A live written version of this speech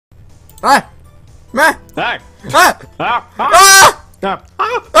Ah! Meh! Hey! Ah! Ah! Ah! Ah!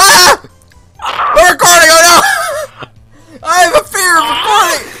 Ah! We're recording! Oh no! I have a fear of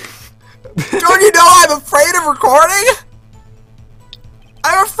recording! Don't you know I'm afraid of recording?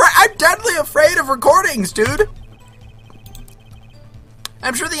 I'm deadly afraid of recordings, dude!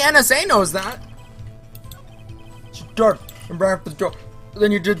 I'm sure the NSA knows that.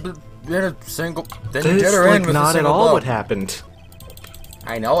 Then you did a single. Then you did her in with not a at single all blow. what happened.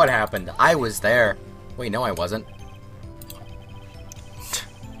 I know what happened. I was there. Wait, no, I wasn't.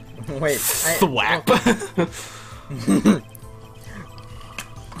 Wait. Thwap.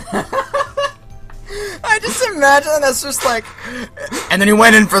 I just imagine that's just like. And then he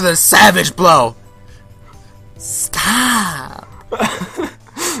went in for the savage blow. Stop.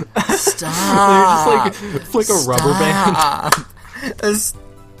 Stop. It's like a rubber band.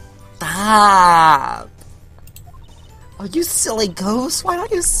 Stop. Oh, you silly goose. Why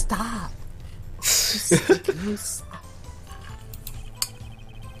don't you stop? You silly goose.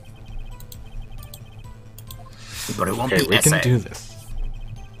 But it won't Okay, be we essay. can do this.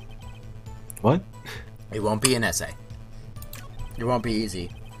 What? It won't be an essay. It won't be easy.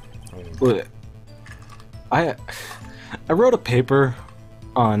 Look, I wrote a paper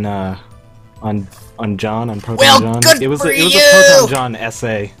on John, on Proton Well, John. good It was for a you! Proton John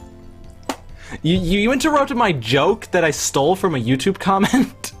essay. You interrupted my joke that I stole from a YouTube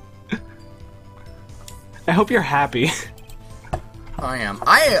comment. I hope you're happy. I am.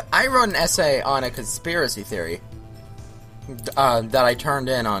 I wrote an essay on a conspiracy theory that I turned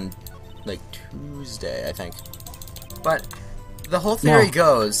in on like Tuesday, I think. But the whole theory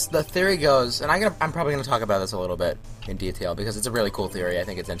goes, and I'm probably gonna talk about this a little bit in detail because it's a really cool theory. I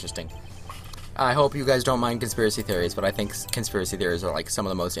think it's interesting. I hope you guys don't mind conspiracy theories, but I think conspiracy theories are like some of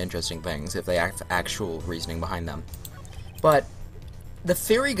the most interesting things if they have actual reasoning behind them. But the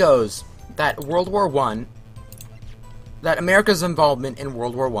theory goes that that America's involvement in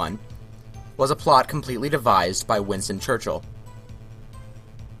World War I was a plot completely devised by Winston Churchill.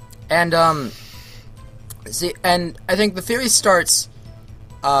 And, and I think the theory starts,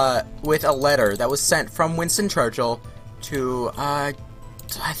 with a letter that was sent from Winston Churchill to, I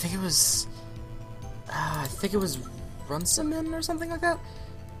think it was Runciman or something like that?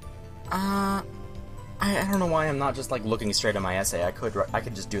 I don't know why I'm not just, like, looking straight at my essay. I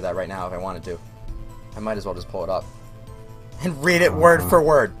could just do that right now if I wanted to. I might as well just pull it up. And read it word for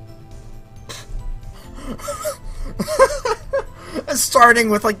word. Starting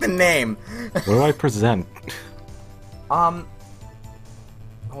with, like, the name. What do I present? Hold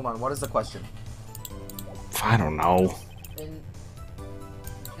on, what is the question? I don't know.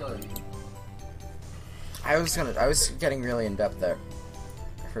 I was getting really in-depth there.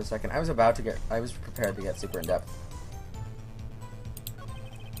 For a second. I was prepared to get super in-depth.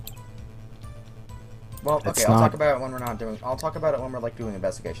 Well, okay, I'll talk about it when we're not doing... I'll talk about it when we're, like, doing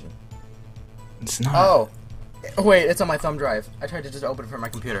investigation. It's not. Oh! Wait, it's on my thumb drive. I tried to just open it from my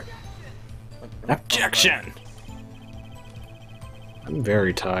computer. Objection! I'm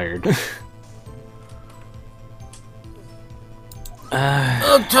very tired.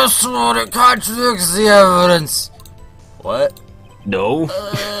 The testimony contradicts the evidence! What? No.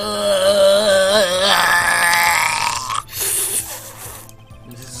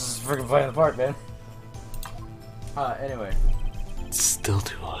 This is freaking falling apart, man. Anyway. It's still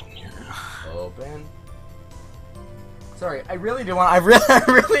too hot in here. Open. Sorry, I really do want. I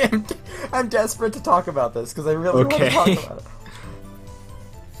really am. I'm desperate to talk about this because I really want to talk about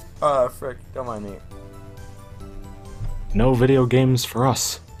it. Frick, don't mind me. No video games for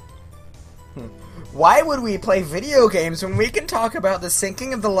us. Why would we play video games when we can talk about the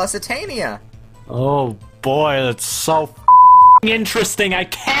sinking of the Lusitania? Oh boy, that's so interesting. I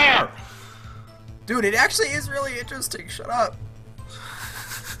care. Dude, it actually is really interesting. Shut up.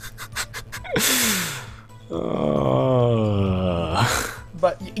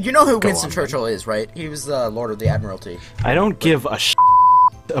 But you know who Winston Churchill is, right? He was the Lord of the Admiralty. I don't give a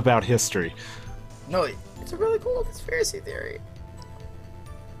about history. No, it's a really cool conspiracy theory.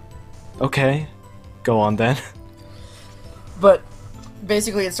 Okay, go on then. But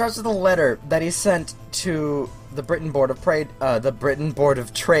basically, it starts with a letter that he sent to the Britain Board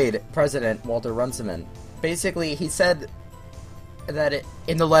of Trade President Walter Runciman. Basically, he said that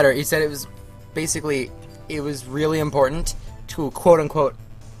in the letter, he said it was really important to quote unquote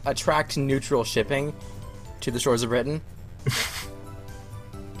attract neutral shipping to the shores of Britain,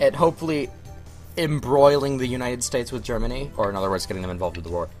 and hopefully embroiling the United States with Germany, or in other words, getting them involved with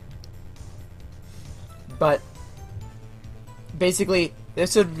the war. But basically,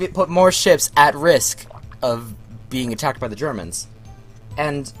 this would put more ships at risk of being attacked by the Germans.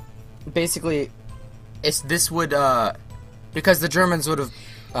 And basically, this would because the Germans would have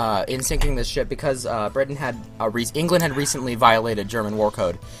in sinking this ship because England had recently violated German war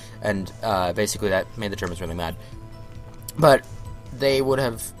code, and basically that made the Germans really mad. But they would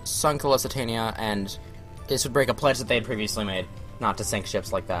have sunk the Lusitania, and this would break a pledge that they had previously made not to sink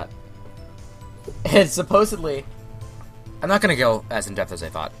ships like that. And supposedly, I'm not going to go as in depth as I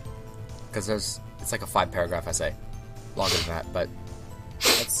thought, because it's like a 5-paragraph essay, longer than that, but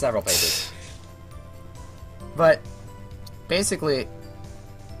it's several pages. But basically,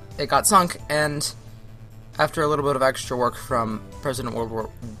 it got sunk, and after a little bit of extra work from President World War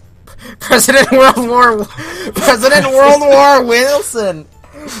Wilson,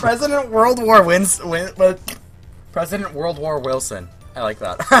 President World War Wilson. I like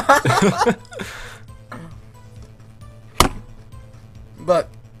that. But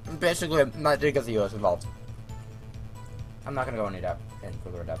basically, not because the U.S. involved. I'm not gonna go in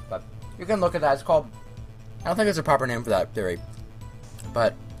further depth, but you can look at that. It's called. I don't think there's a proper name for that theory,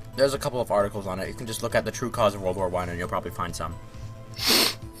 but there's a couple of articles on it. You can just look at the true cause of World War I, and you'll probably find some.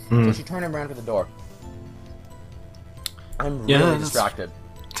 So she turned him around to the door. I'm really distracted.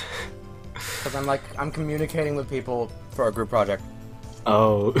 Because I'm communicating with people for a group project.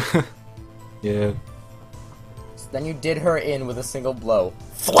 Oh. Yeah. So then you did her in with a single blow.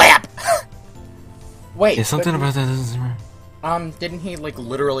 Flap! Wait. Yeah, something about that doesn't right. Didn't he,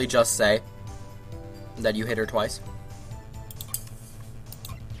 literally just say that you hit her twice?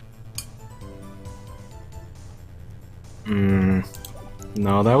 No,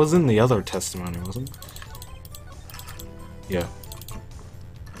 that was in the other testimony, wasn't it? Yeah.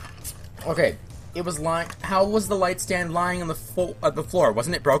 Okay, it was lying. How was the light stand lying on the floor?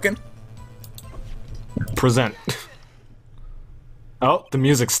 Wasn't it broken? Present. Oh, the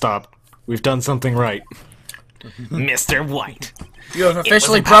music stopped. We've done something right. Mr. White. You have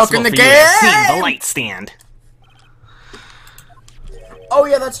officially broken the game! See the light stand. Oh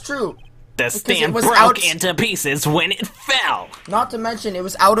yeah, that's true. The stand broke into pieces when it fell. Not to mention, it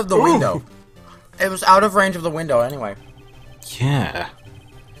was out of the window. It was out of range of the window anyway. Yeah.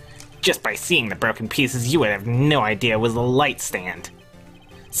 Just by seeing the broken pieces, you would have no idea it was a light stand.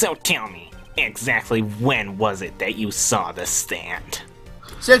 So tell me, exactly when was it that you saw the stand?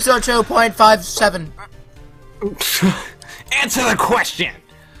 602.57. Answer the question!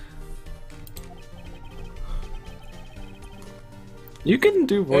 You can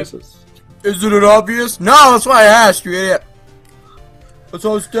do voices. Isn't it obvious? No, that's why I asked you, idiot. I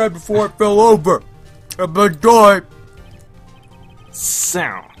saw the stand before it fell over. A big die.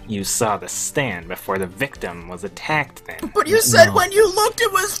 So, you saw the stand before the victim was attacked then? But you said when you looked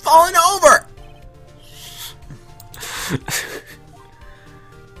it was falling over.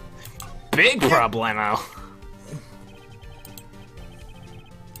 Big problemo.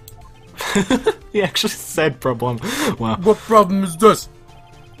 He actually said problem. Wow. What problem is this?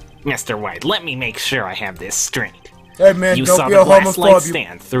 Mr. White, let me make sure I have this straight. Hey man, You don't saw be the a glass light homophobe.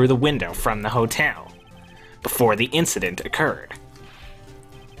 stand through the window from the hotel before the incident occurred.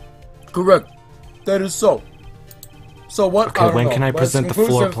 Correct. That is so. So what? Okay, when can I present the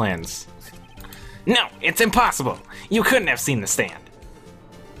floor plans? No, it's impossible. You couldn't have seen the stand.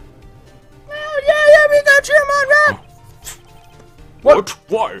 Oh, yeah, we got you, man. What?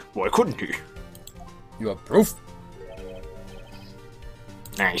 Why? Why couldn't he? You have proof?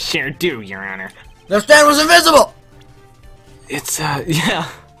 I sure do, Your Honor. The stand was invisible! It's, yeah.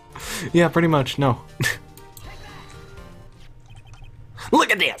 Yeah, pretty much, no.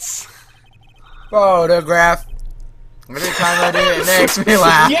 Look at this! Photograph. Every time I do it, it makes me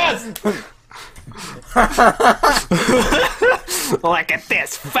laugh. Yes! Look at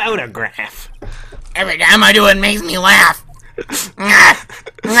this photograph. Every time I do it, it makes me laugh.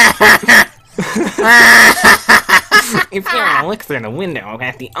 If you were to look through the window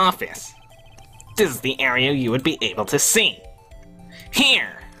at the office, this is the area you would be able to see.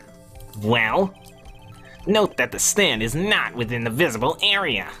 Here. Well, note that the stand is not within the visible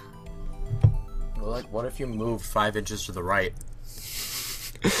area. Well, what if you moved 5 inches to the right?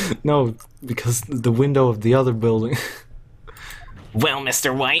 No, because the window of the other building. Well,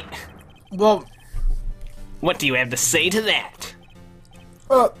 Mr. White, Well, what do you have to say to that?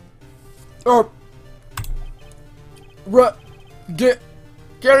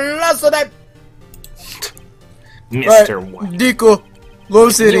 Mr. White, Dico, Low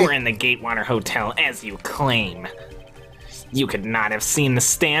City. you were in the Gatewater Hotel as you claim. You could not have seen the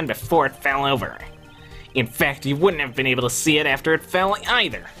stand before it fell over. In fact, you wouldn't have been able to see it after it fell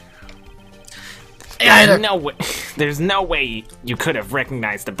either. There's no way you could have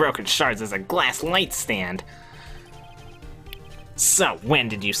recognized the broken shards as a glass light stand. So, when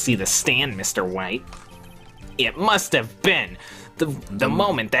did you see the stand, Mr. White? It must have been the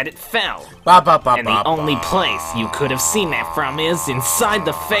moment that it fell. And the only place you could have seen that from is inside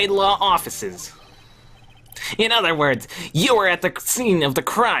the Fade Law offices. In other words, you were at the scene of the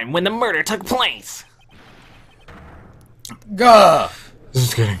crime when the murder took place. Gah! This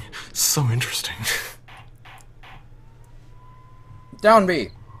is getting so interesting. Down B.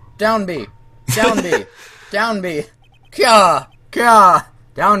 Down B. Down B. Down B. Kya! Kya!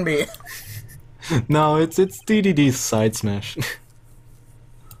 Down B. No, it's DDD's side smash.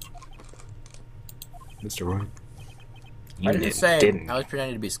 Mr. Wright. I didn't say. I was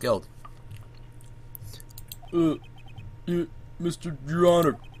pretending to be skilled. Mr. Your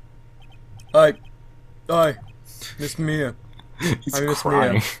Honor. I miss Mia. He's I miss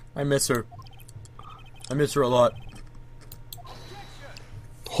crying. Mia. I miss her. I miss her a lot.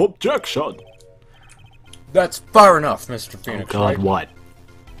 Objection! That's far enough, Mr. Phoenix. Oh God, right? what?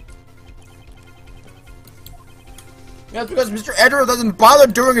 That's because Mr. Edgeworth doesn't bother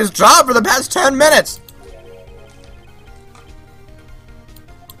doing his job for the past 10 minutes!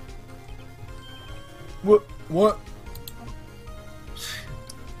 What?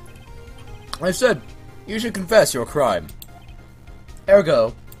 I said, you should confess your crime.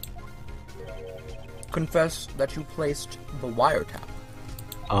 Ergo, confess that you placed the wiretap.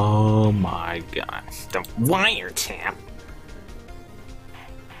 Oh my God. The wiretap?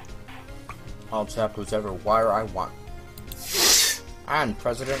 I'll tap whichever wire I want. I'm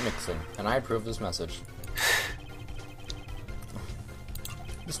President Nixon, and I approve this message.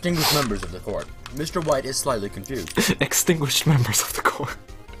 Distinguished members of the court, Mr. White is slightly confused. Extinguished members of the court.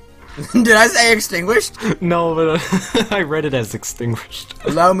 Did I say extinguished? No, but I read it as extinguished.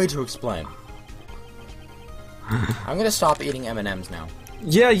 Allow me to explain. I'm gonna stop eating M&Ms now.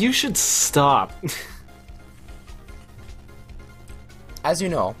 Yeah, you should stop. As you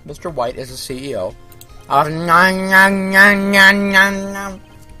know, Mr. White is the CEO of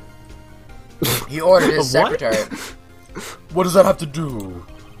He ordered his What? secretary. What does that have to do?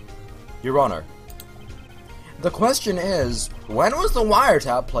 Your Honor. The question is, when was the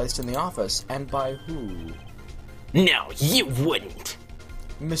wiretap placed in the office, and by who? No, you wouldn't.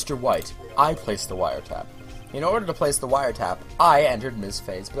 Mr. White, I placed the wiretap. In order to place the wiretap, I entered Ms.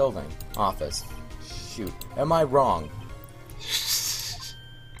 Faye's building. Office. Shoot. Am I wrong?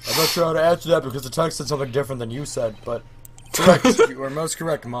 I'm not sure how to answer that because the text said something different than you said, but... Correct. You are most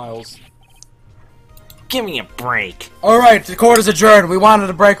correct, Miles. Give me a break. Alright, the court is adjourned. We wanted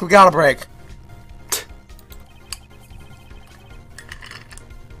a break, we got a break.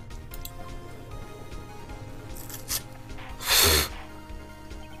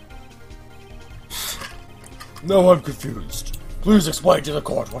 No, I'm confused. Please explain to the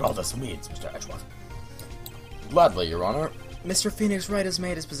court what all this means, Mr. Edgeworth. Gladly, Your Honor. Mr. Phoenix Wright has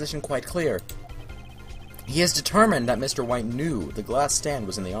made his position quite clear. He is determined that Mr. White knew the glass stand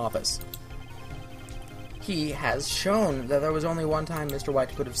was in the office. He has shown that there was only one time Mr.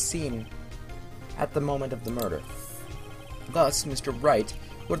 White could have seen at the moment of the murder. Thus, Mr. Wright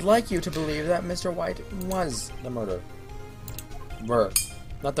would like you to believe that Mr. White was the murderer.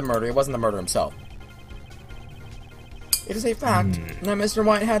 Not the murderer, it wasn't the murderer himself. It is a fact that Mr.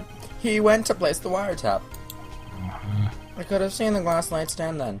 White he went to place the wiretap. I could have seen the glass light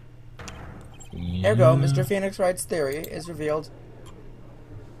stand then. Ergo, Mr. Phoenix Wright's theory is revealed.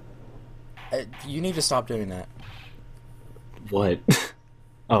 You need to stop doing that. What?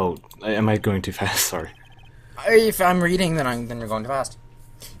 Oh, am I going too fast? Sorry. If I'm reading, then you're going too fast.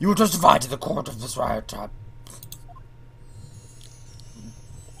 You will testify to the court of this wiretap.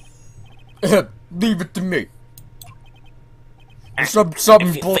 Leave it to me. Some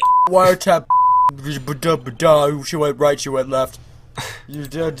bull wiretap. She went right, she went left.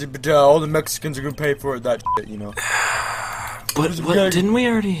 All the Mexicans are gonna pay for it, that shit, you know. But didn't we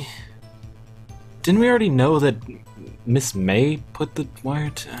already know that Miss May put the wire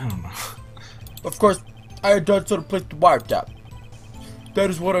to... I don't know. Of course, I had done so to place the wiretap.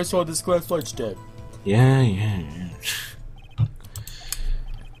 That is what I saw this glass light stand. Yeah.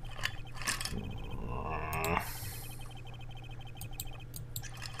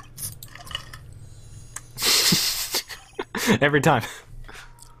 Every time.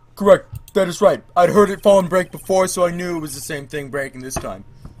 Correct. That is right. I'd heard it fall and break before, so I knew it was the same thing breaking this time.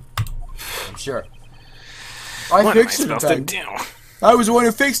 I'm sure. I fixed it in fact. I was the one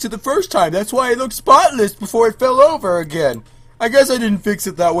who fixed it the first time. That's why it looked spotless before it fell over again. I guess I didn't fix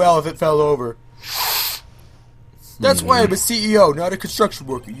it that well if it fell over. That's why I'm a CEO, not a construction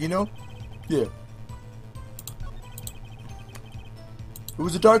worker, you know? Yeah. It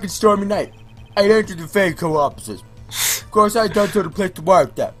was a dark and stormy night. I entered the Fayco offices. Of course, I done to the place to wire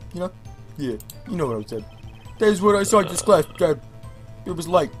that. You know? Yeah, you know what I'm saying. That is what I saw in this glass. It was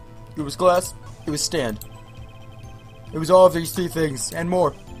light. It was glass. It was stand. It was all of these three things and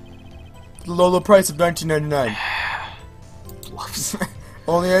more. For the low, low price of $19.99. Bluffs.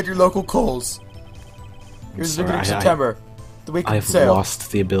 Only at your local Kohl's. It was the beginning of September. The week of the I've sale. lost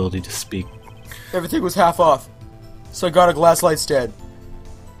the ability to speak. Everything was half off. So I got a glass light stand.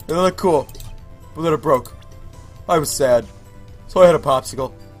 It looked cool. But then it broke. I was sad. So I had a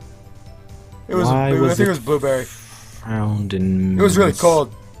popsicle. It was, Why I was think it it was blueberry. Found in. It was really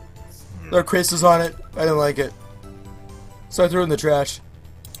cold. There were crystals on it. I didn't like it. So I threw it in the trash.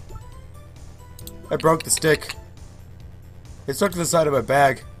 I broke the stick. It stuck to the side of my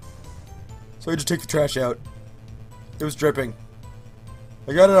bag. So I just took the trash out. It was dripping.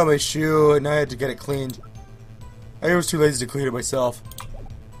 I got it on my shoe and I had to get it cleaned. I was too lazy to clean it myself.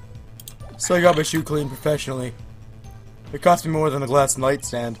 So I got my shoe cleaned professionally. It cost me more than a glass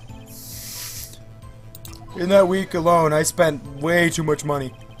nightstand. In that week alone, I spent way too much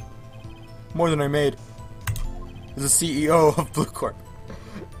money. More than I made. As a CEO of Blue Corp.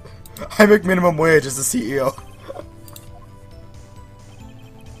 I make minimum wage as a CEO.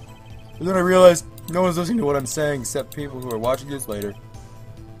 And then I realized no one's listening to what I'm saying except people who are watching this later.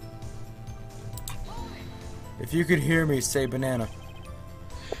 If you could hear me say banana.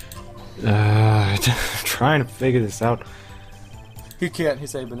 Trying to figure this out. He can't, he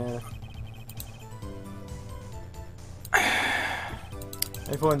say banana.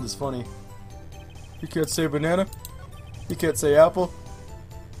 I find this funny. You can't say banana. You can't say apple.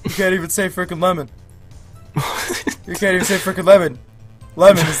 You can't even say frickin' lemon. You can't even say frickin' lemon.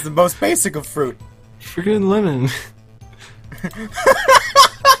 Lemon is the most basic of fruit. Freaking lemon.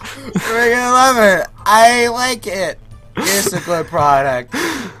 Frickin' lemon. I like it. It's a good product.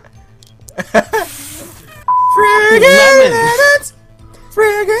 Friggin' Lemon. lemons!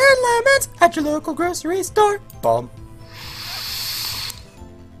 Friggin' lemons at your local grocery store. Bomb.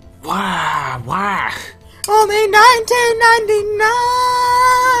 Why? Only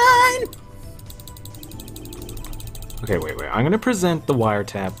 $19.99. Okay, wait. I'm gonna present the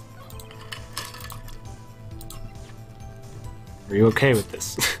wiretap. Are you okay with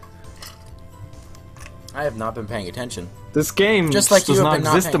this? I have not been paying attention. This game Just like does you not have been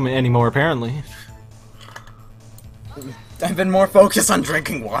not exist paying- anymore, apparently. I've been more focused on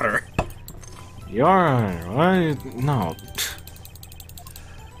drinking water. You're... No.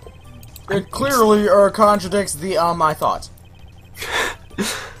 It clearly contradicts the I thought.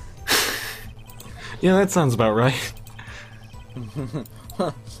 Yeah, that sounds about right.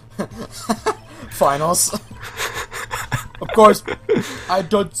 Finals. Of course, I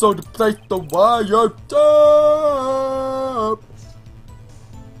done so to place the wire up.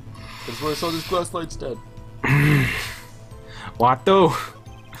 That's where I saw this glass light stand. What though?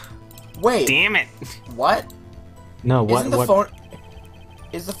 Wait, Damn it! what? No, what? Isn't the what? phone?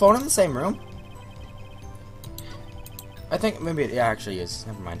 Is the phone in the same room? I think maybe it actually is.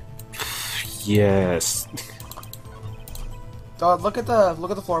 Never mind. Yes. Look at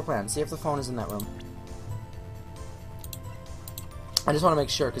the floor plan. See if the phone is in that room. I just want to make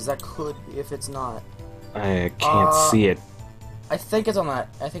sure because that could be if it's not. I can't see it. I think it's on that.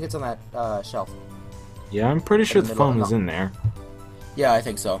 I think it's on that shelf. Yeah, I'm pretty sure in the the middle, phone is no. in there. Yeah, I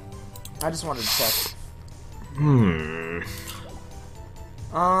think so. I just wanted to check.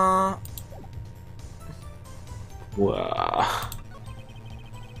 Wow.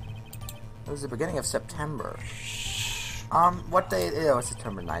 It was the beginning of September. What day? Oh, it's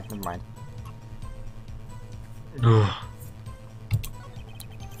September 9th. Never mind.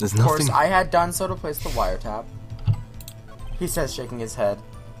 There's Of course, nothing. I had done so to place the wiretap. He says, shaking his head.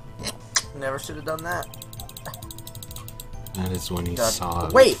 Never should have done that. That is when he saw.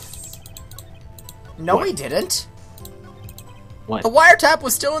 Wait! No, What? he didn't. What? The wiretap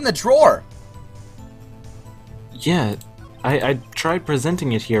was still in the drawer. Yeah, I tried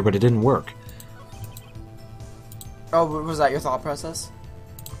presenting it here, but it didn't work. Oh, was that your thought process?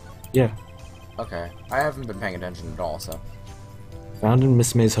 Yeah, Okay. I haven't been paying attention at all, so. found in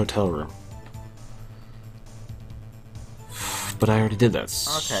Miss May's hotel room. But I already did that.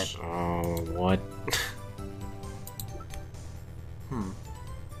 Okay. So what?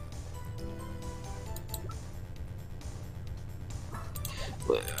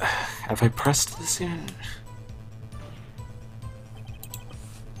 Have I pressed this yet?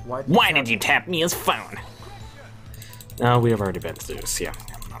 Why did you tap Mia's phone? No, we have already been through this. Yeah.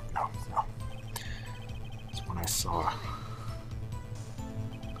 No. That's what I saw.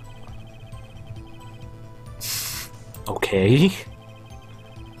 Okay.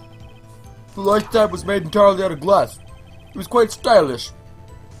 The light tab was made entirely out of glass. It was quite stylish.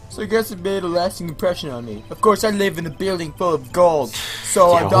 So I guess it made a lasting impression on me. Of course, I live in a building full of gold.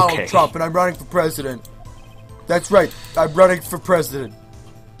 So Yeah, I'm Donald okay. Trump, and I'm running for president. That's right, I'm running for president.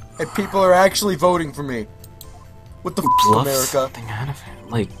 And people are actually voting for me. What the f***, Bluff America? something out of it.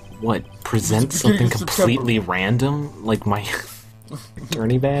 Like, what? Present It's the beginning something of September. completely random? Like my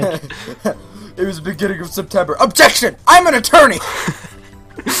attorney badge? It was the beginning of September. Objection! I'm an attorney!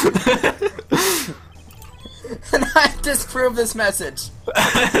 And I disprove this message.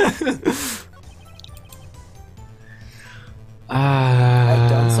 I've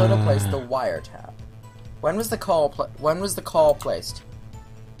done so to place the wiretap. When was the call placed?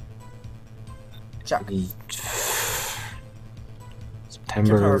 Check. September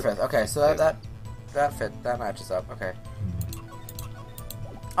September. 5th. Okay, so that matches up. Okay.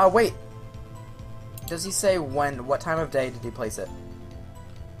 Oh wait. Does he say what time of day did he place it?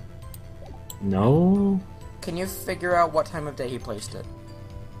 No? Can you figure out what time of day he placed it?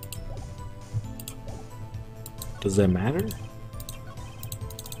 Does that matter?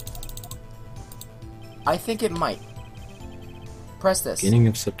 I think it might. Press this. Beginning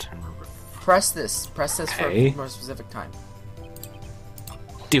of September. Press this. Press this Okay. for a more specific time.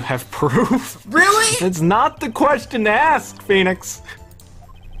 Do you have proof? Really? That's not the question to ask, Phoenix.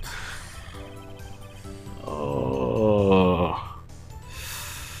 Oh.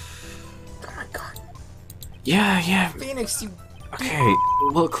 Oh my god. Yeah. Phoenix, you Okay,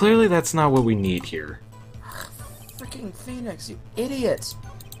 well, clearly that's not what we need here. freaking Phoenix, you idiot.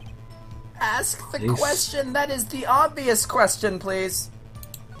 Ask the Please. question that is the obvious question, please.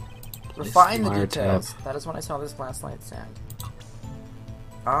 Refine the wiretap. details. That is when I saw this last night stand.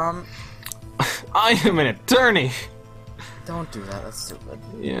 I am an attorney! Don't do that, that's stupid.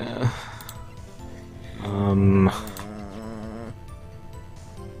 Yeah. Oh,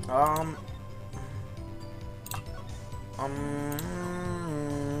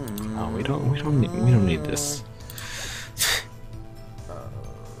 we don't need this.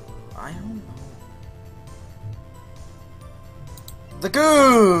 I don't know. The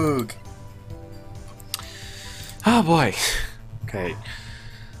Goog! Oh boy. Okay.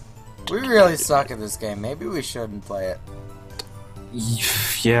 We really suck at this game. Maybe we shouldn't play it.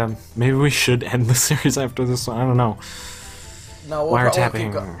 Yeah, maybe we should end the series after this one. I don't know. No,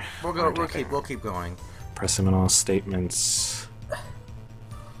 Wiretapping. We'll keep going. Press him on all statements.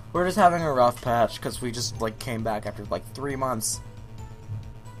 We're just having a rough patch because we just came back after 3 months.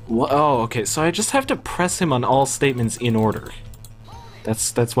 Oh, okay. So I just have to press him on all statements in order.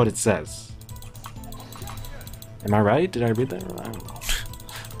 That's what it says. Am I right? Did I read that? I don't know.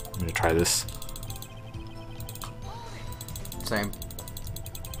 I'm gonna try this. Same.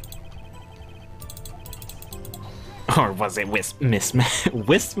 Or was it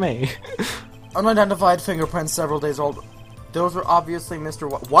Miss May? Unidentified fingerprints several days old. Those were obviously Mr.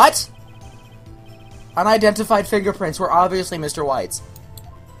 What? Unidentified fingerprints were obviously Mr. White's.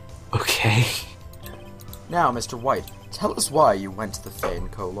 Okay. Now, Mr. White, tell us why you went to the Fane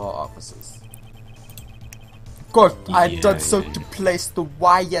Co. law offices. Of course, I've done so to place the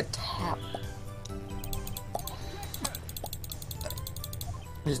wiretap.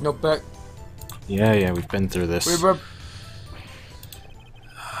 There's no back. Yeah, we've been through this. We were.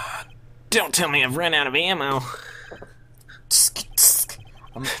 Don't tell me I've run out of ammo.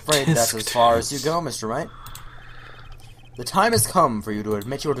 I'm afraid that's as far as you go, Mr. Wright. The time has come for you to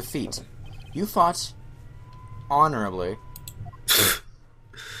admit your defeat. You fought honorably.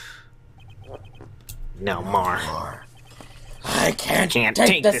 No more. I can't Can't take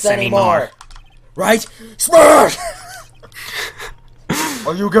take this this anymore. anymore. Right? Smart!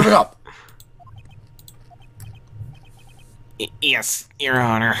 Or you give it up. Yes, Your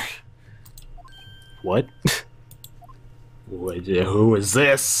Honor. What? Who is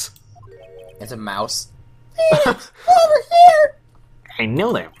this? It's a mouse. Over here! I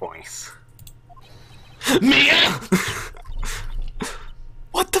know that voice. Mia!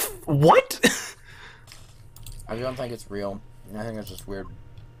 What the what? I don't think it's real. I think it's just weird.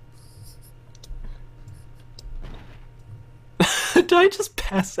 Did I just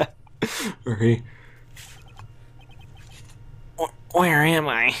pass out? Hurry. Where am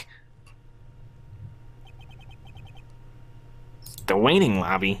I? The waiting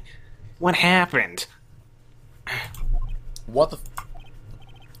lobby? What happened? What the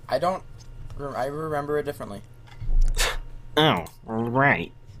I don't... I remember it differently. Oh,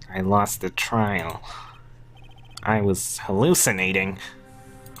 right. I lost the trial. I was hallucinating.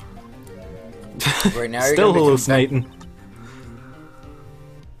 Right now you're Still gonna be hallucinating.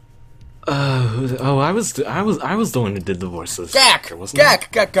 I was the one who did the voices. Gak! Wasn't I?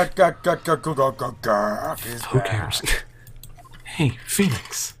 Gak! Gak! Gak! Gak! Gak! Gak! Gak! Gak! Gak! Gak! Who cares? Hey,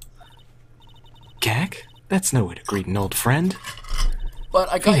 Phoenix. Gag? That's no way to greet an old friend. But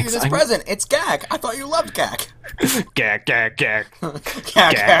I got Phoenix, you this present. It's Gag. I thought you loved Gag. Gag, gag, gag. Gag,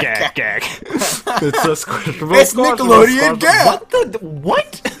 Gag, gag, gag. It's a squishable. It's Nickelodeon Gag. What the?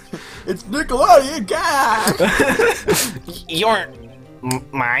 What? It's Nickelodeon Gag. You're...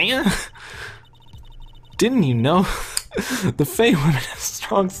 Maya? Didn't you know? The Fey women have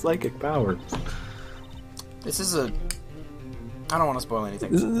strong psychic powers. This is a... I don't want to spoil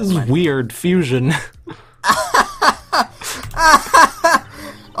anything. This is weird fusion.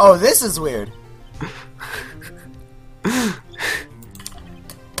 Oh, this is weird.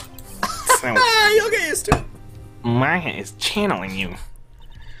 So, You'll get used to it. Maya is channeling you.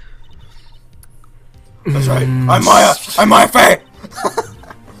 That's right. I'm Maya. I'm Maya Faye.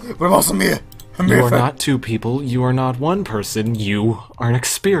 But I'm also Mia. I'm You Mia are Faye. not two people. You are not one person. You are an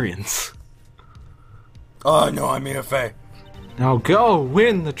experience. Oh, no, I'm Mia Faye. Now go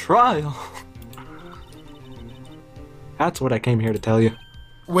win the trial. That's what I came here to tell you.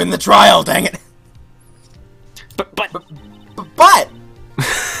 Win the trial, dang it. But... But!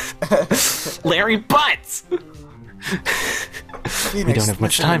 Larry Butts! Phoenix, We don't have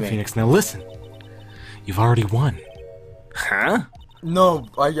much listen to time, me. Phoenix. Now listen. You've already won. Huh? No,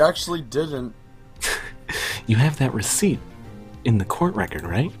 I actually didn't. You have that receipt in the court record,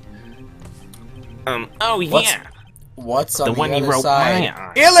 right? Oh yeah. What's on The the one you other wrote side? Maya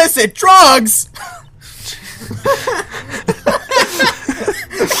on. Illicit drugs!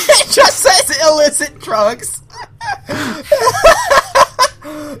 It just says illicit drugs.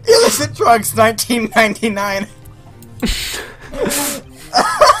 Illicit drugs, 1999.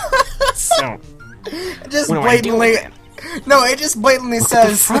 So, Just what do I do blatantly. with it? No, it just blatantly Look at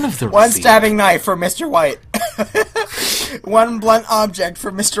the says front of the one receipt. stabbing knife for Mr. White. One blunt object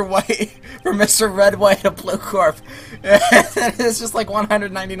for Mr. White, for Mr. Red, White, a Blue Corp. It's just like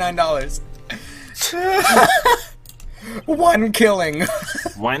 $199. One killing.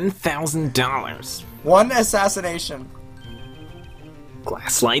 $1,000. One assassination.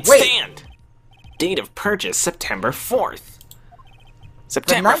 Glasslight Wait. stand. Date of purchase September 4th.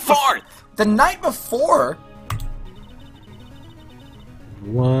 September night bef- 4th! The night before.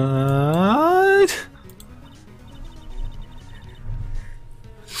 What?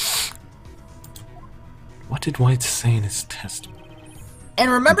 What did White say in his testimony? And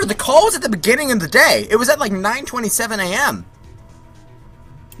remember, the call was at the beginning of the day. It was at like 9:27 a.m.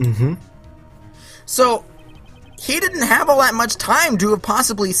 Mm-hmm. So, he didn't have all that much time to have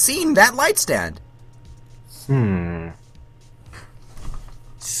possibly seen that light stand.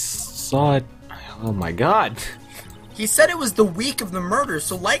 Saw it. Oh my god. He said it was the week of the murder,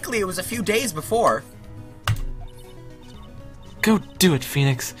 so likely it was a few days before. Go do it,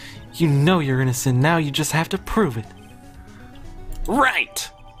 Phoenix. You know you're innocent now, you just have to prove it. Right!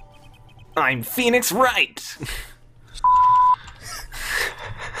 I'm Phoenix Wright!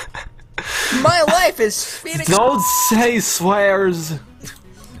 My life is Phoenix. Don't say swears.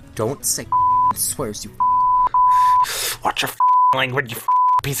 Don't say swears, you. Watch your language, you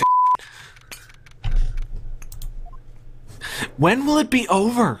piece of When will it be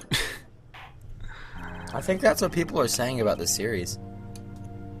over? I think that's what people are saying about this series.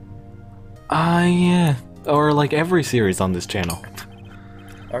 Yeah. Or like every series on this channel.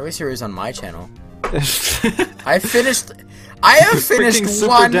 Every series on my channel. Freaking I have finished Super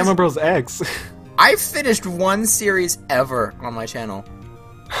one. Demo Bros X. I've finished one series ever on my channel.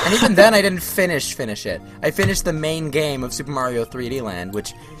 And even then, I didn't finish it. I finished the main game of Super Mario 3D Land,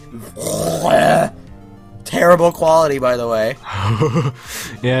 which... terrible quality, by the way.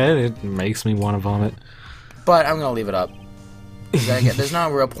 Yeah, it makes me want to vomit. But I'm gonna leave it up. There's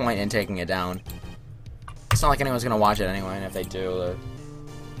no real point in taking it down. It's not like anyone's gonna watch it anyway, and if they do, they're...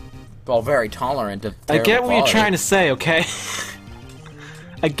 well, very tolerant of I get what you're trying to... to say, okay?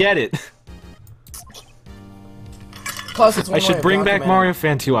 I get it. Plus, it's one I way should of bring back documenting- Mario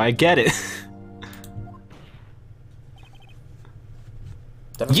Fan 2. I get it.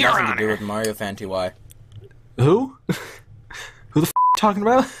 That has Your nothing to do Honor. with Mario Fan 2Y. Who? Who the f talking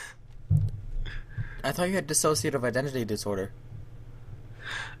about? I thought you had dissociative identity disorder.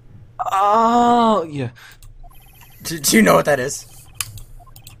 Oh, yeah. Do you know what that is?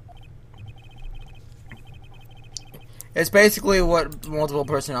 It's basically what multiple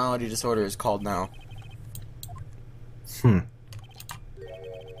personality disorder is called now.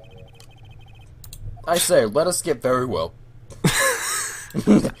 I say, let us get very well.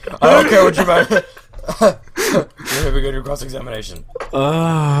 I don't care what you're about. You're gonna begin your cross-examination.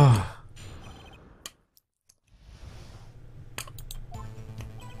 Uh,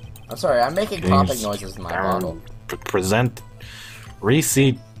 I'm sorry, I'm making popping noises in my bottle. Present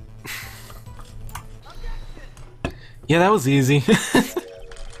Receipt. Yeah, that was easy.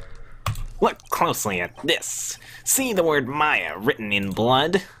 Look closely at this. See the word Maya written in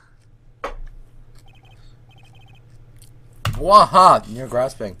blood? Waha! You're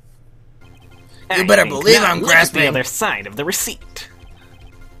grasping. You I better think believe not. I'm Look at grasping. the other side of the receipt.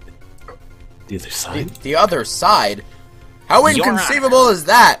 The other side? The other side? How Your inconceivable is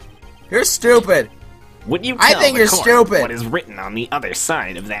that? You're stupid. Would you I tell think the you're court stupid. what is written on the other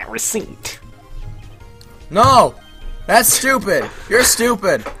side of that receipt? No! That's stupid. You're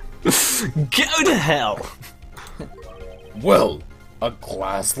stupid. Go to hell! Well, a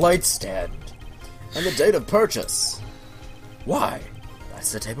glass light stand. And the date of purchase. Why?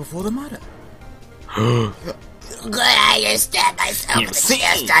 That's the day before the murder. Glad I stabbed myself You in the see?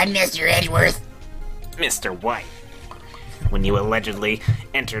 chest. I Mr. Edgeworth. Mr. White, when you allegedly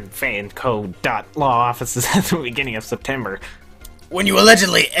entered Fay & Co. Law offices at the beginning of September, When you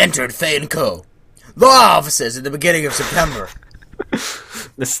allegedly entered Fay & Co. Law offices at the beginning of September.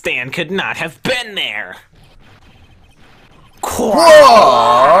 the stand could not have been there!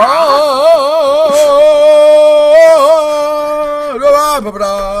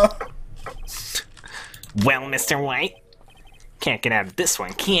 Well, Mr. White, can't get out of this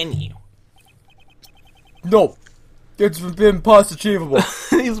one, can you? No, it's impossible.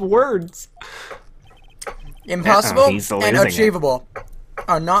 These words. Impossible he's and losing it. achievable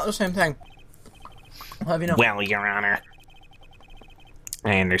are not the same thing. I'll have you know. Well, Your Honor,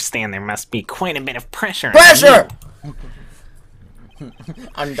 I understand there must be quite a bit of pressure on Pressure! you,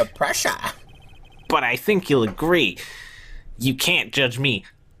 Under pressure. but I think you'll agree, you can't judge me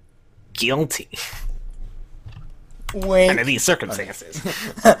guilty under Wink. these circumstances.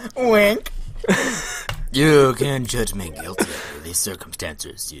 Wink. You can't judge me guilty under these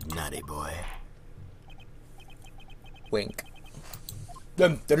circumstances, you naughty boy. Wink.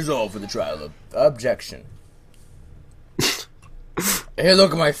 That is all for the trial of objection. Hey,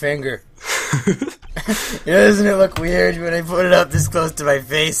 look at my finger. Doesn't it look weird when I put it up this close to my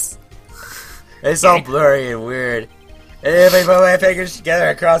face? It's all blurry and weird. And if I put my fingers together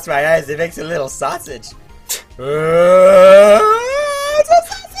across my eyes, it makes a little sausage. It's a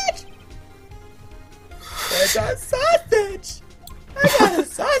sausage! It's a sausage! I got a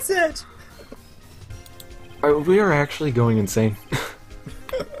sausage! We are actually going insane.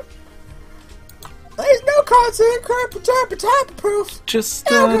 There's no constant current proof. Just,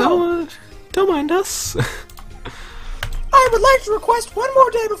 No. don't mind us. I would like to request one more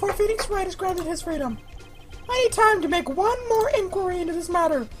day before Phoenix Wright is granted his freedom. I need time to make one more inquiry into this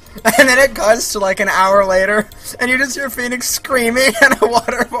matter. And then it cuts to like an hour later, and you just hear Phoenix screaming in a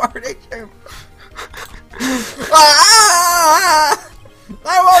waterboarding chamber. Ah!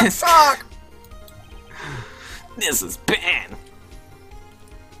 I won't talk! This is bad.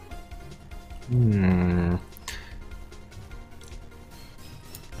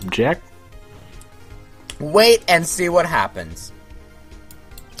 Jack? Wait and see what happens.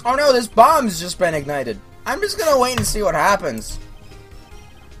 Oh no, this bomb's just been ignited. I'm just gonna wait and see what happens.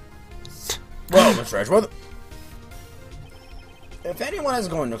 Well, Mr. Edgeworth, if anyone is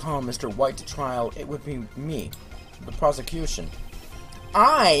going to call Mr. White to trial, it would be me, the prosecution.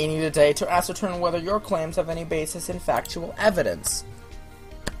 I need a day to ascertain whether your claims have any basis in factual evidence.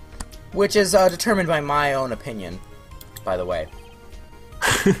 Which is determined by my own opinion, by the way.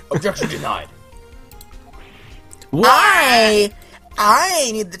 Objection denied. I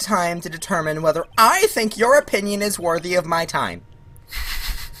need the time to determine whether I think your opinion is worthy of my time.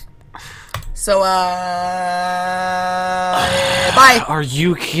 So, bye. Are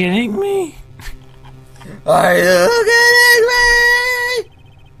you kidding me? Are you kidding me?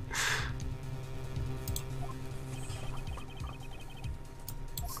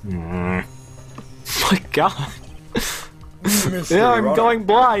 My God. Mr. Yeah, I'm Your Honor. going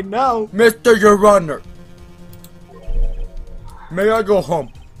blind now. Mr. Your Honor. May I go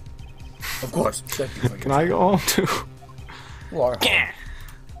home? Of course. Thank you for your Can I go home too? You are home. Yeah.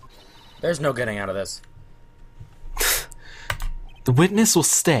 There's no getting out of this. The witness will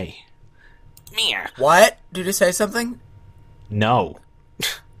stay. Mia, What? Did you say something? No.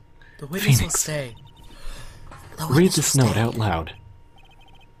 The witness will Phoenix. stay. The Read witness this will note stay. out loud.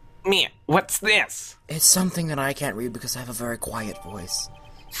 Mia, what's this? It's something that I can't read because I have a very quiet voice.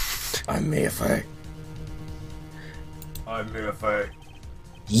 I'm Mia Fey. I'm Mia Fey.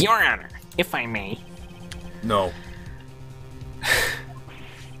 Your Honor, if I may. No.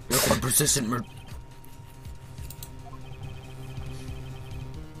 You're quite persistent.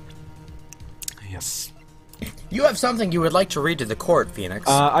 Yes. You have something you would like to read to the court, Phoenix.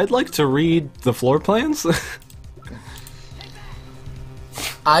 I'd like to read the floor plans.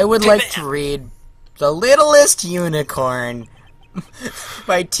 I would like to read The Littlest Unicorn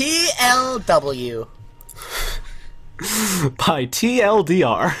by TLW. By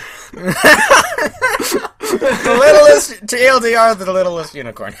TLDR. The littlest TLDR, the littlest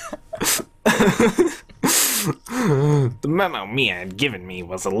unicorn. The memo Mia had given me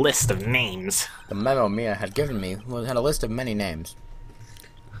was a list of names. The memo Mia had given me had a list of many names.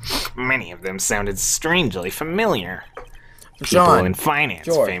 Many of them sounded strangely familiar. People John, in finance,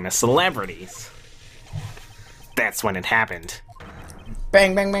 George. famous celebrities. That's when it happened.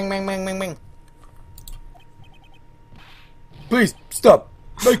 Bang, bang, bang, bang, bang, bang, bang. Please, stop.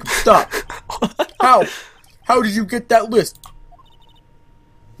 Make him stop. How? How did you get that list?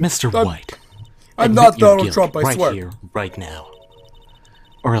 Mr. White, I'm admit not your Donald guilt Trump, I right swear. here, right now.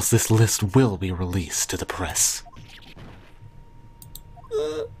 Or else this list will be released to the press.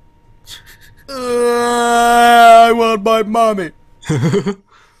 I want my mommy.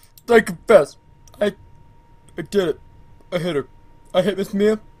 I confess. I did it. I hit her. I hit Miss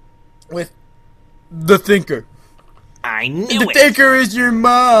Mia with the thinker. I knew The it! thinker is your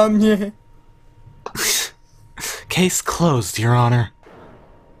mom. Yeah. Case closed, Your Honor.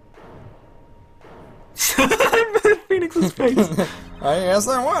 Phoenix's face. I guess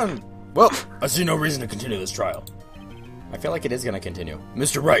I won. Well, I see no reason to continue this trial. I feel like it is going to continue.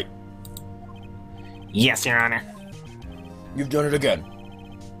 Mr. Wright, Yes, Your Honor. you've done it again.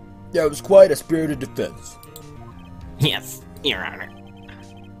 That was quite a spirited defense. Yes, Your Honor.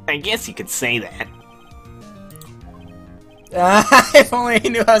 I guess you could say that. If only I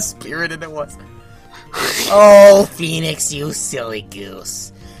knew how spirited it was. Oh, Phoenix, you silly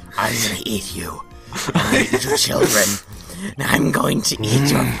goose. I'm gonna eat you. I'm gonna eat your children. And I'm going to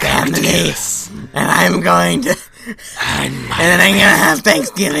eat your family. And I'm going to... And then I'm gonna have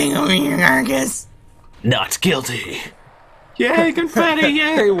Thanksgiving over your carcass. Not guilty. Yay, confetti,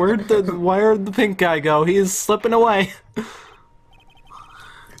 yay! Where'd the pink guy go? He's slipping away.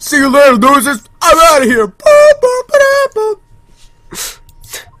 See you later, losers. I'm out of here. Boop, boop, ba-da, boop.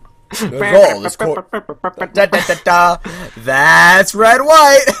 That's all this court. Da, da, da, da. That's red,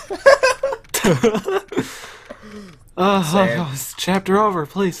 white. It's chapter over,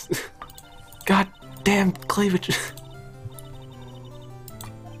 please. God damn cleavage.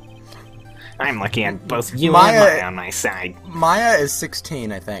 I'm lucky I had both you Maya- and Maya on my side. Maya is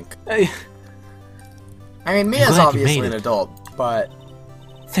 16, I think. Hey, I mean, Mia's glad you obviously made an it. adult, but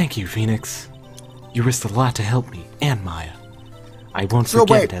thank you, Phoenix. You risked a lot to help me and Maya. I won't So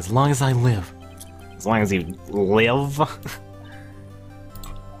forget wait. it as long as I live. As long as you live.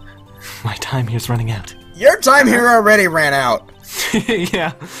 My time here's running out. your time here already ran out.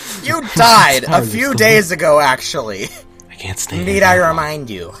 Yeah. You died a Sorry, few Mr. days ago, actually. I can't stay here Need that I long. remind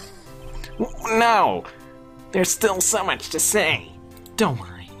you? No! There's still so much to say. Don't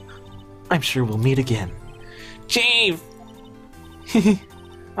worry. I'm sure we'll meet again. Chief!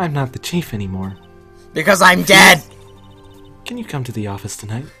 I'm not the chief anymore. Because I'm dead. Can you come to the office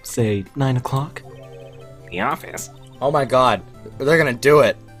tonight? Say 9 o'clock? The office? Oh my god. They're gonna do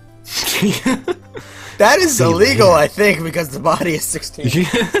it. That is See you illegal, later. I think, because the body is 16.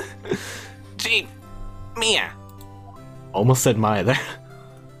 Chief! Mia! Almost said Maya there.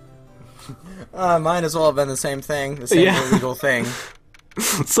 Might as well have been the same thing. The same Yeah. illegal thing.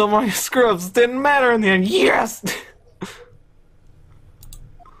 So my scrubs didn't matter in the end. Yes!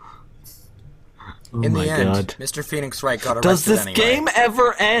 Oh In my the end, god. Mr. Phoenix Wright got arrested Does this anyway. game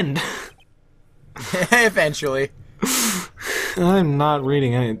ever end? Eventually. I'm not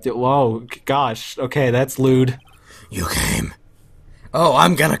reading any. Whoa, gosh. Okay, that's lewd. You came. Oh,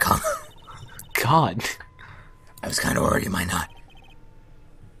 I'm gonna come. God. I was kind of worried you might not.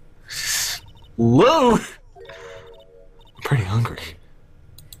 Lewd! I'm pretty hungry.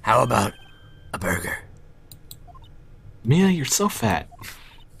 How about a burger? Mia, you're so fat.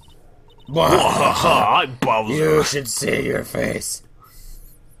 I'm Bowser. You should see your face.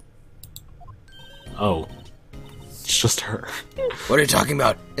 Oh. It's just her. What are you talking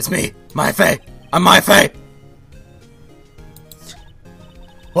about? It's me, Maya Fey. I'm Maya Fey.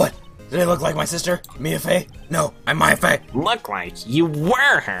 What? Did I look like my sister, Mia Fey? No, I'm Maya Fey. Look like you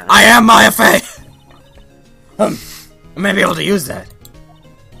were her. I am Maya Fey. I may be able to use that.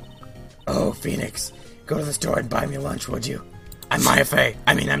 Oh, Phoenix, go to the store and buy me lunch, would you? I'm Maya Fey.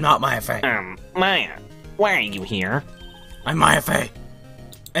 I mean, I'm not Maya Fey. Maya, why are you here? I'm Maya Fey.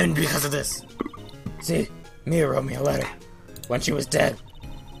 And because of this. See, Mia wrote me a letter. When she was dead.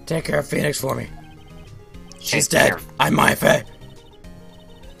 Take care of Phoenix for me. She's Take dead. care. I'm Maya Fey.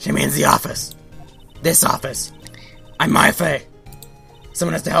 She means the office. This office. I'm Maya Fey.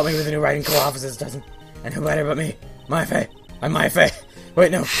 Someone has to help me with the new writing co-offices, doesn't? And who better but me? Maya Fey. I'm Maya Fey.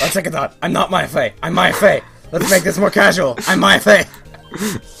 Wait, no. Let's take a thought. I'm not Maya Fey. I'm Maya Fey. Let's make this more casual. I'm Maya Fey.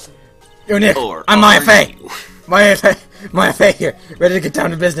 Yo, Nick. Or I'm Maya are Fey. you? Maya Fey. Maya Fey here. Ready to get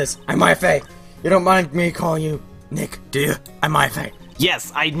down to business. I'm Maya Fey. You don't mind me calling you Nick, do you? I'm Maya Fey.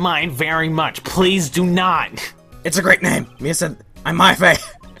 Yes, I'd mind very much. Please do not. It's a great name. Mia said, I'm Maya Fey.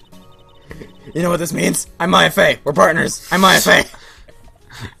 You know what this means? I'm Maya Fey. We're partners. I'm Maya Fey.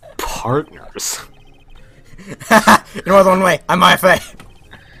 Partners. No other one way. I'm Maya Fey.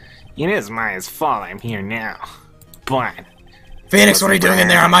 It is Maya's fault I'm here now. But Phoenix, what are you doing in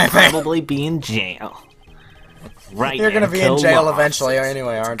there? I'm Maya Fey. probably be in jail. Right. You're gonna and be in kill jail losses. eventually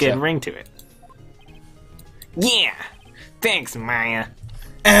anyway, aren't Good you? ring to it. Yeah. Thanks, Maya.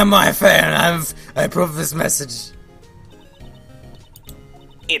 I'm Maya Fey, and I approve this message.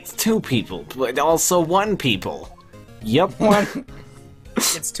 It's two people, but also one people. Yep. One.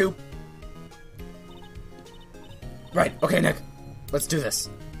 It's two. Right, okay, Nick. Let's do this.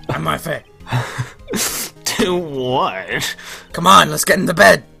 I'm Maya Fey. To what? Come on, let's get in the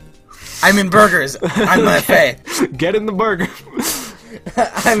bed. I'm in burgers. I'm Maya Fey. Get in the burger.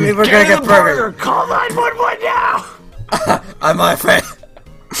 I mean, we're gonna get burgers. Call 911 now! I'm Maya Fey.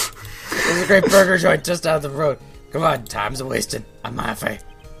 There's a great burger joint just down the road. Come on, time's wasted. I'm Maya Fey.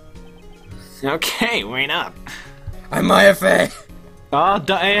 Okay, wait up. I'm Maya Fey. Ah,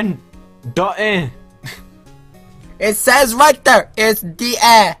 Dutton. Dutton. It says right there. It's the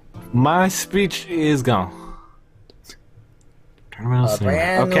air. My speech is gone. Turn around. Say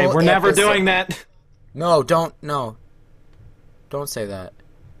brand okay, new we're never episode. doing that. No, don't say that.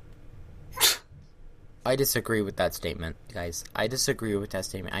 I disagree with that statement, guys. I disagree with that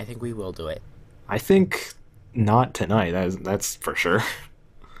statement. I think we will do it. I think not tonight. That's for sure.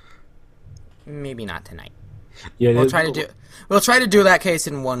 Maybe not tonight. Yeah, We'll try to do that case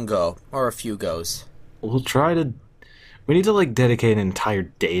in one go or a few goes. We'll try to. We need to like dedicate an entire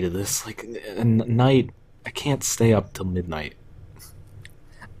day to this. Like a night. I can't stay up till midnight.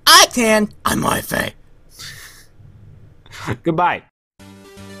 I can. I'm Maya Fey. Goodbye.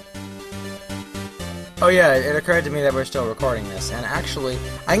 Oh yeah, it occurred to me that we're still recording this, and actually,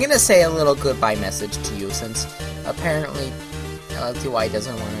 I'm gonna say a little goodbye message to you since apparently LTY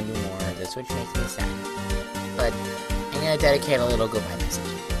doesn't want to do more of this, which makes me sad. But I'm gonna dedicate a little goodbye message.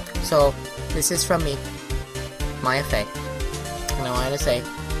 So this is from me, Maya Fey, and I wanted to say,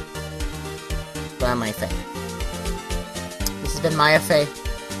 that I'm Maya Fey. This has been Maya Fey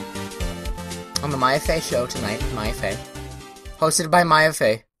on the Maya Fey Show tonight. Maya Fey, hosted by Maya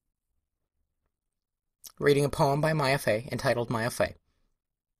Fey. Reading a poem by Maya Fey entitled Maya Fey.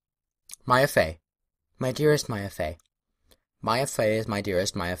 Maya Fey, my dearest Maya Fey. Maya Fey is my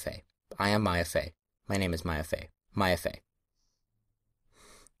dearest Maya Fey. I am Maya Fey. My name is Maya Fey. Maya Fey.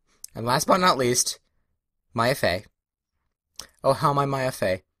 And last but not least, Maya Fey. Oh, how my Maya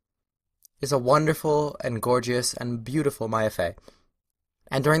Fey is a wonderful and gorgeous and beautiful Maya Fey.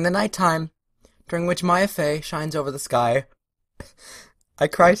 And during the nighttime, during which Maya Fey shines over the sky, I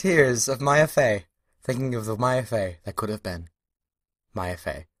cry tears of Maya Fey. Thinking of the Maya Fey that could have been. Maya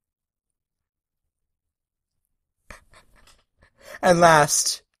Fey. And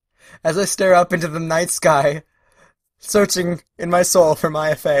last, as I stare up into the night sky, searching in my soul for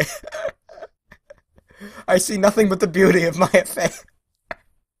Maya Fey, I see nothing but the beauty of Maya Fey.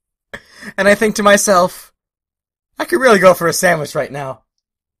 And I think to myself, I could really go for a sandwich right now.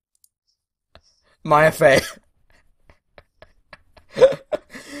 Maya Fey.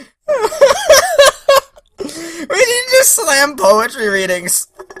 We need to do slam poetry readings.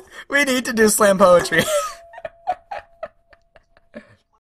 We need to do slam poetry.